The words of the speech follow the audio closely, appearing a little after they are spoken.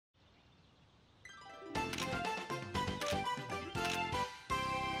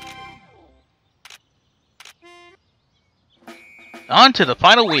On to the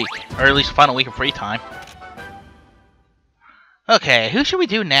final week, or at least final week of free time. Okay, who should we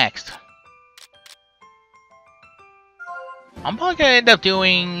do next? I'm probably gonna end up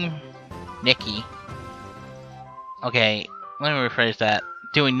doing Nikki. Okay, let me rephrase that.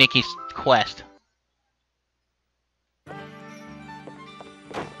 Doing Nikki's quest.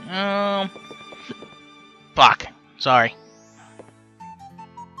 Fuck. Sorry.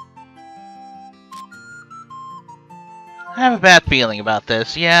 I have a bad feeling about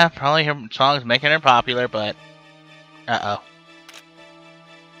this. Yeah, probably her song's making her popular, but... Uh-oh.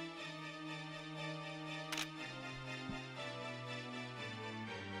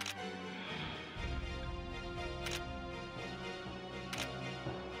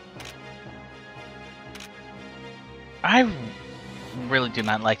 I really do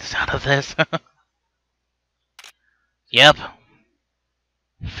not like the sound of this. Yep.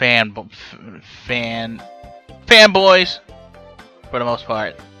 Fanboys, for the most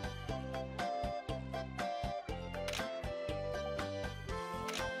part.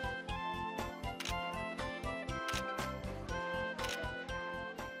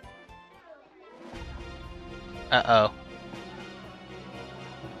 Uh-oh.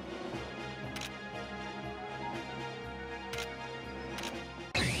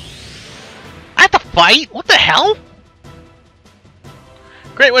 I have to fight? What the hell?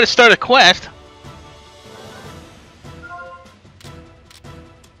 Great way to start a quest.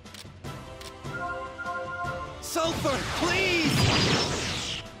 Sulfur,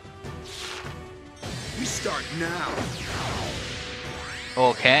 please! We start now.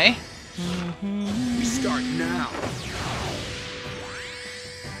 Okay. We start now.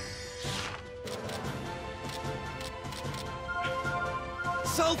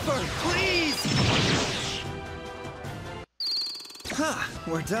 Sulfur, please! Huh,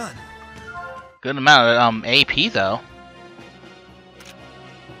 we're done. Good amount of AP though.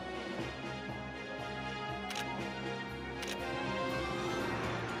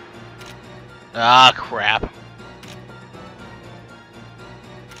 Ah, crap.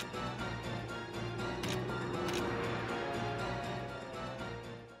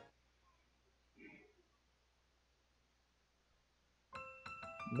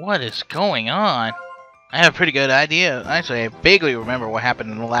 What is going on? I have a pretty good idea. Actually, I vaguely remember what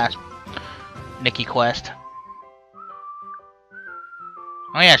happened in the last Nikki quest.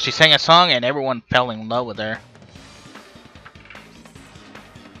 Oh yeah, she sang a song and everyone fell in love with her.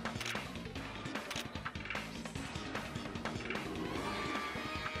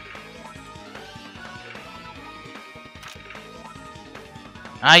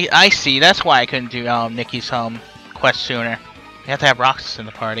 I see. That's why I couldn't do Nikki's quest sooner. You have to have Roxas in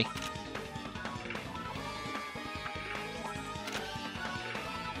the party.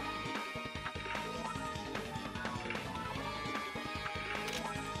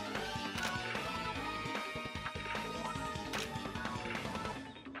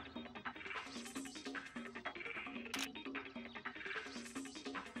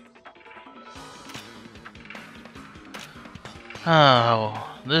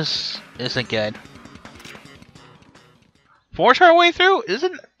 Oh, this isn't good. Force our way through?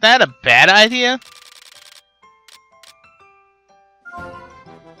 Isn't that a bad idea?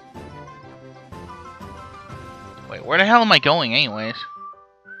 Wait, where the hell am I going anyways?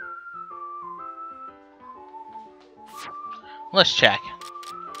 Let's check.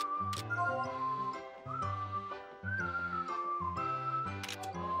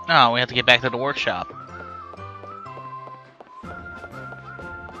 Oh, we have to get back to the workshop.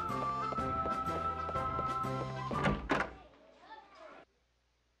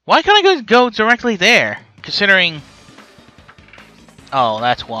 Why can't I go directly there? Considering... Oh,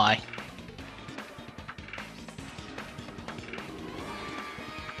 that's why.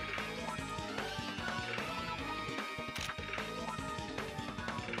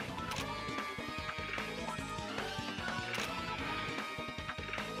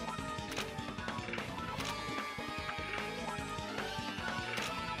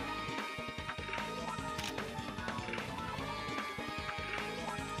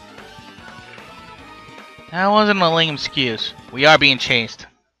 That wasn't a lame excuse. We are being chased.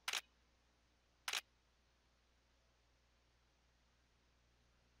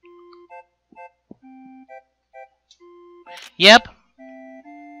 Yep.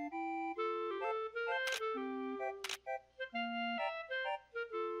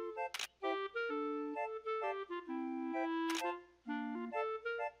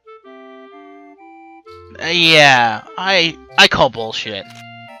 Yeah, I call bullshit.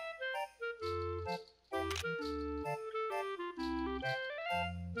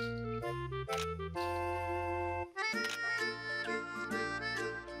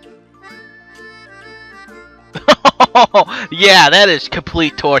 Oh, yeah, that is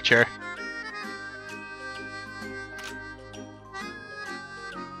complete torture.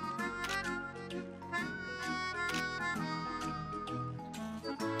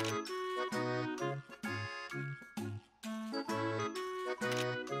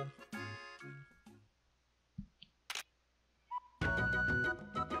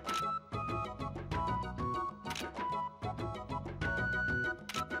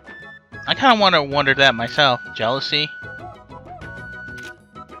 I kind of wonder that myself. Jealousy?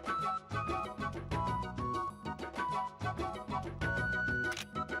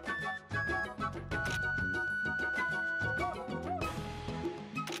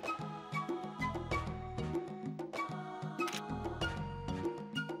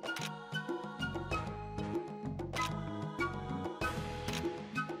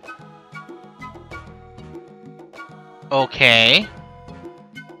 Okay.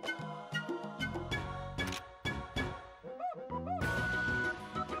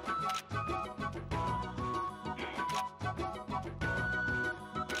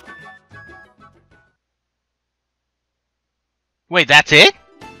 Wait, that's it?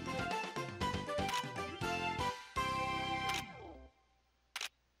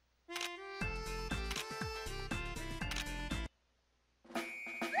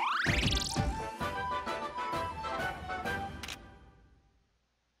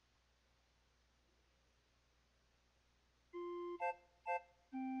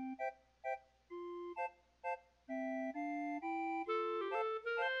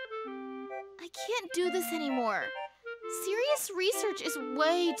 I can't do this anymore. Serious research is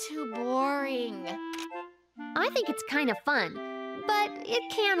way too boring. I think it's kind of fun, but it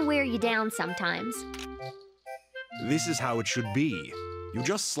can wear you down sometimes. This is how it should be. You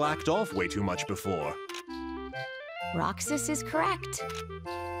just slacked off way too much before. Roxas is correct.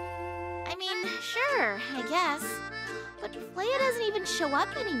 I mean, sure, I guess. But Flea doesn't even show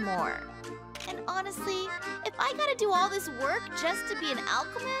up anymore. And honestly, if I gotta do all this work just to be an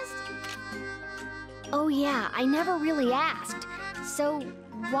alchemist... Oh yeah, I never really asked. So,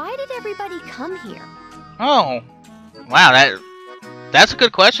 why did everybody come here? Oh. Wow, that's a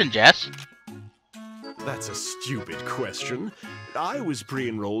good question, Jess. That's a stupid question. I was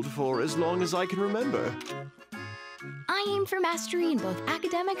pre-enrolled for as long as I can remember. I aim for mastery in both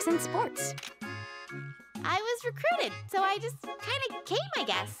academics and sports. I was recruited, so I just kinda came, I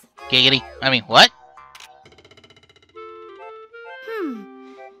guess. Giggity. I mean, what?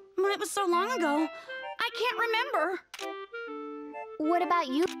 But it was so long ago, I can't remember. What about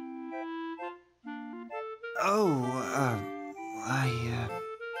you?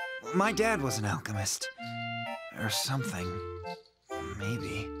 My dad was an alchemist. Or something.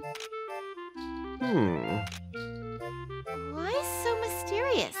 Maybe. Why so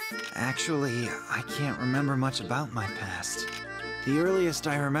mysterious? Actually, I can't remember much about my past. The earliest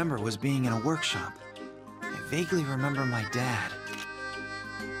I remember was being in a workshop. I vaguely remember my dad.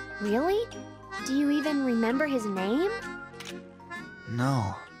 Really? Do you even remember his name?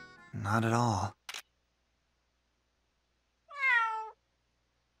 No, not at all.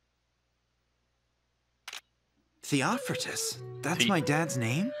 Theophritus? That's my dad's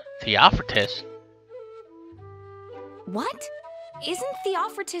name? Theophritus? What? Isn't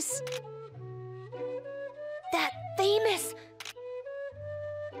Theophritus... that famous...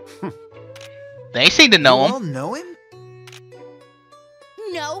 They seem to know You him. all know him?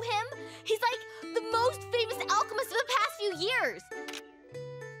 Know him? He's like the most famous alchemist of the past few years.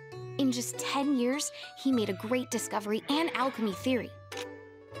 In just 10 years, he made a great discovery and alchemy theory.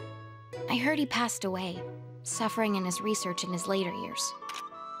 I heard he passed away, suffering in his research in his later years.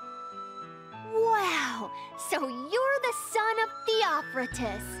 Wow, so you're the son of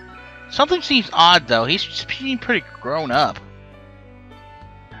Theophritus. Something seems odd, though. He's seeming pretty grown up.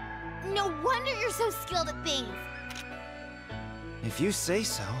 No wonder you're so skilled at things. If you say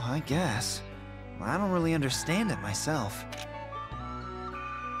so, I guess. I don't really understand it myself.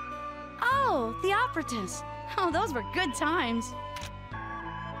 Oh, Theophritus. Oh, those were good times.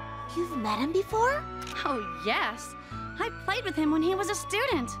 You've met him before? Oh, yes. I played with him when he was a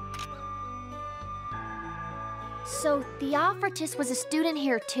student. So Theophritus was a student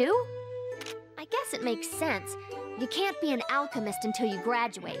here too? I guess it makes sense. You can't be an alchemist until you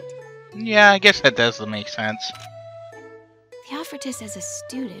graduate. Yeah, I guess that does make sense. Theophritus as a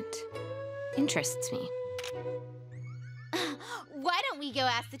student interests me. Why don't we go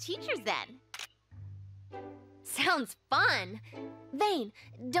ask the teachers then? Sounds fun. Vane,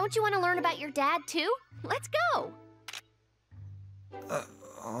 don't you want to learn about your dad too? Let's go.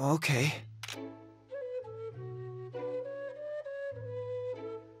 Okay.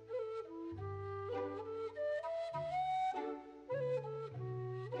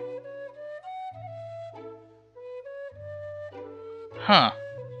 Huh.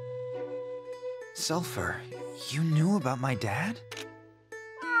 Sulfur, you knew about my dad?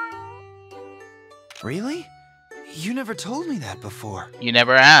 Really? You never told me that before. You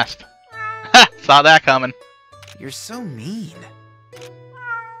never asked. Ha! Saw that coming. You're so mean.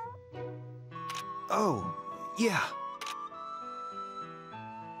 Oh, yeah.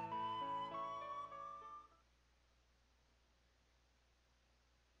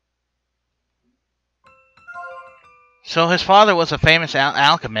 So his father was a famous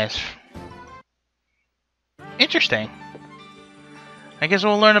alchemist. Interesting. I guess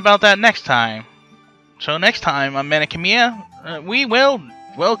we'll learn about that next time. So next time on Khemia, we will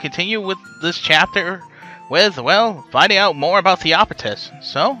continue with this chapter with, well, finding out more about Theopotus.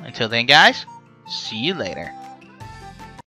 So, until then guys, see you later.